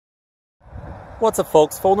What's up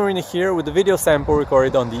folks, PhoneArena here with the video sample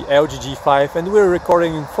recorded on the LG G5, and we're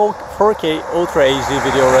recording in 4K Ultra HD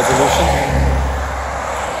video resolution.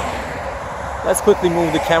 Let's quickly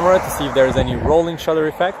move the camera to see if there's any rolling shutter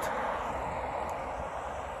effect.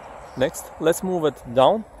 Next, let's move it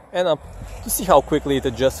down and up to see how quickly it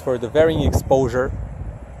adjusts for the varying exposure.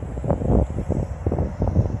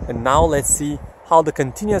 And now let's see how the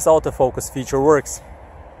continuous autofocus feature works.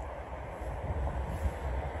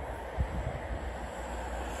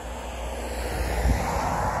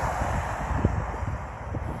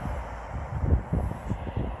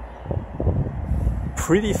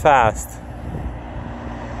 Pretty fast.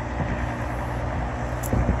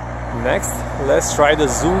 Next, let's try the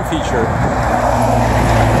zoom feature.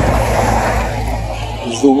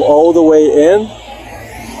 Zoom all the way in.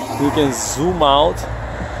 You can zoom out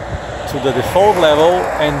to the default level,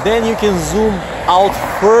 and then you can zoom out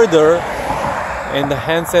further, and the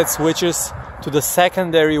handset switches to the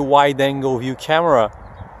secondary wide-angle view camera,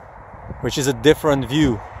 which is a different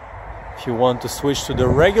view. If you want to switch to the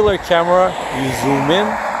regular camera, you zoom in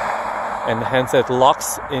and the handset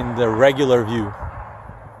locks in the regular view.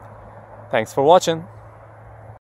 Thanks for watching.